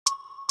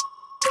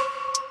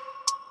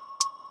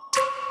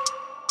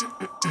I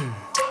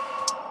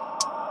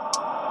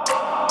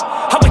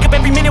wake up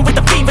every minute with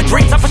the fever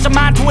dreams. I push my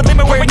mind to a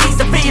limit where it needs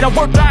to feed. I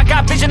work blind,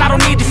 got vision I don't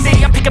need to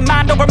see. I'm picking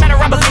mind over matter,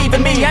 I believe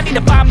in me. I need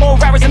to find more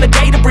hours in the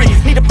day to breathe.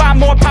 Need to find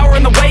more power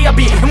in the way I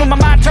be. And when my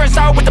mind turns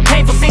sour with the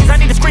painful scenes, I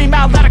need to scream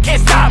out loud, I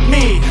can't stop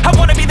me. I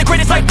wanna be the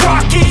greatest like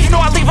Rocky. You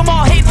know I leave them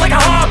all hating like a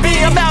hobby.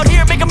 I'm out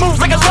here making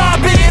moves like a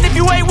lobby. And if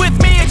you ain't with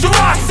me, it's your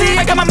lossy.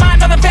 I got my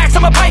mind on the facts,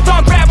 I'm a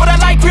python. Grab what I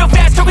like real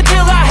fast, choke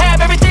until I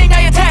have everything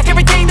I attack.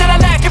 Everything that I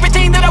lack,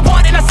 everything that I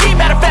want, and I see,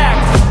 matter of fact.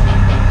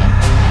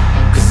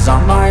 Cause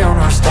I'm my own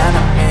worst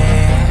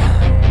enemy.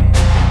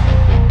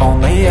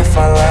 Only if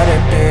I let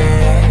it be.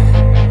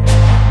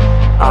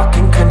 I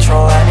can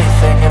control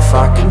anything if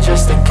I can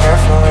just think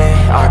carefully.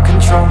 I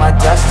control my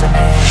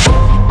destiny.